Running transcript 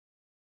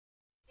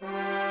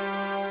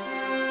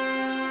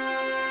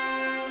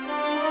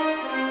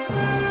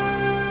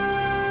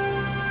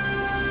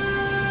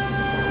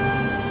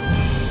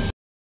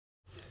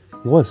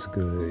What's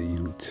good,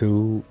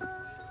 YouTube?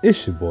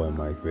 It's your boy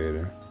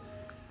MikeVader.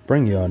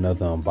 Bring y'all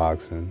another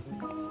unboxing.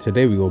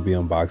 Today we gonna be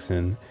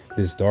unboxing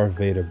this Darth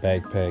Vader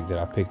backpack that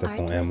I picked up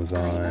on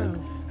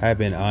Amazon. I've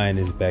been eyeing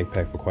this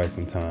backpack for quite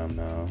some time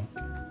now.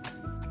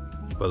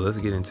 But let's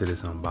get into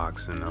this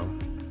unboxing though.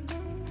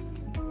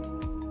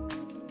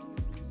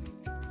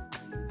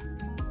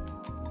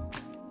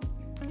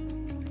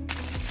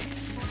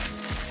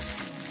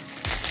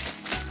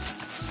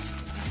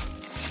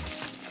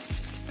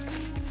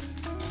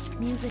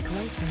 Music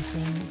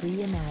licensing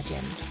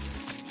reimagined.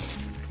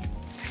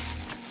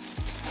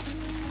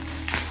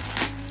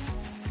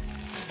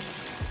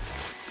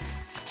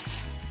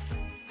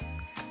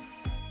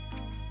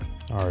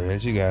 Alright,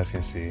 as you guys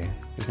can see,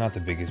 it's not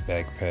the biggest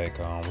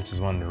backpack, which is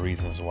one of the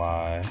reasons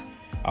why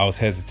I was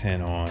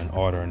hesitant on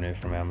ordering it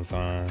from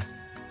Amazon.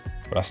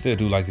 But I still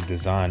do like the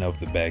design of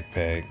the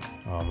backpack.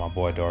 My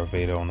boy Darth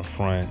Vader on the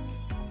front.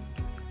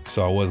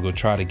 So I was gonna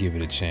try to give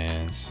it a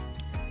chance.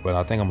 But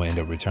I think I'm gonna end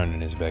up returning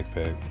this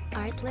backpack.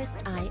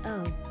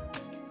 Artlist.io.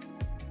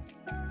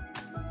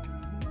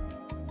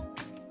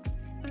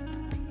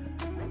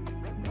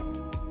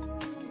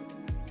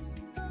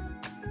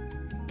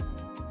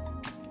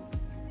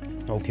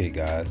 Okay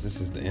guys,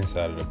 this is the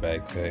inside of the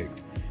backpack.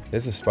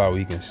 There's a spot where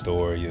you can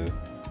store your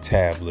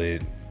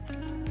tablet,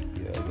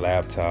 your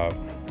laptop,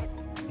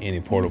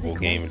 any portable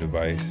gaming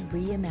device.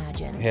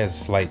 Reimagined. It has a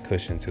slight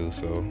cushion too,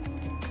 so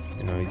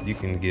you know you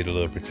can get a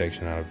little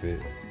protection out of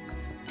it.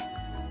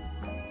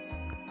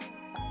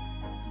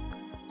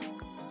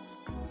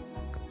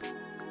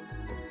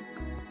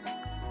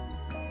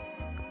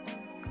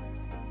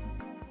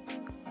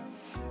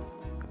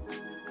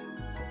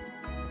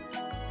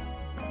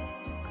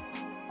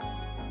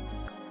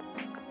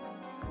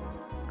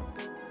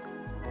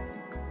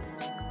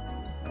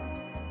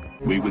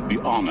 We would be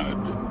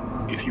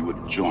honored if you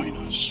would join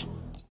us.